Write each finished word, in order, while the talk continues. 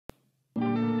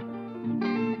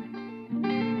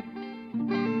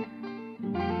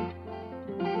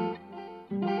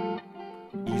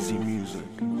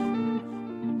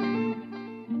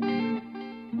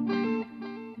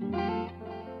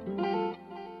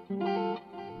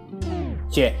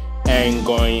Yeah, ain't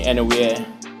going anywhere.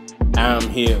 I'm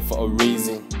here for a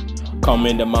reason. Come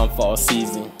in the month for a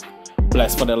season.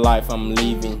 Blessed for the life I'm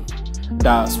living.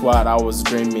 That's what I was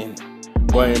dreaming.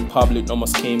 Going public, no more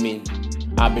scheming.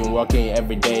 I've been working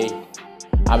every day.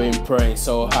 I've been praying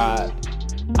so hard.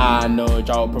 I know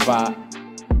Jah will provide.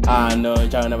 I know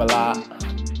Jah will never lie.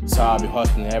 So I'll be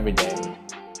hustling every day.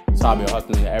 I've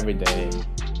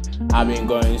been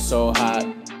going so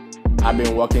hard. I've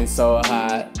been working so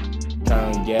hard.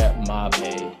 Trying to get my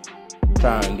pay.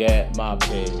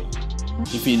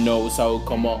 If you know so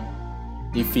come up.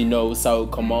 If you know so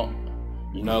come up.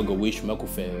 You know go wish me could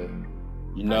fail.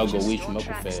 You know go wish me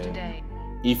could fail.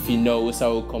 If you know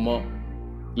so come up.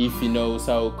 If you know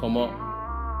so come up.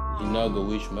 You know go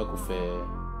wish me could fail.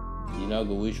 You know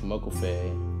go wish me could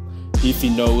fail. If you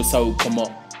know so come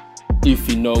up. If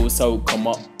you know so come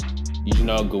up. You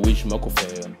know go wish me could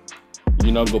fail.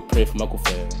 You know go pray for me could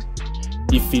fail.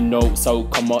 If you know so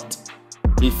come out.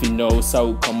 If you know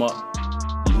so come up.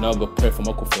 You know go pray for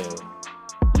me could fail.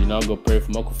 You know go pray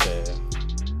for me could fail.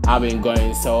 I've been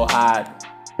going so hard.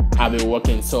 I've been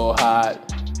working so hard.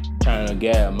 Trying to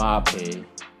get my pay.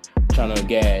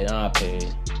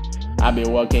 I've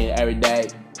been working every day.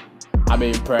 I've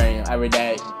been praying every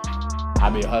day.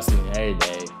 I've been hustling every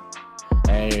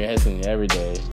day.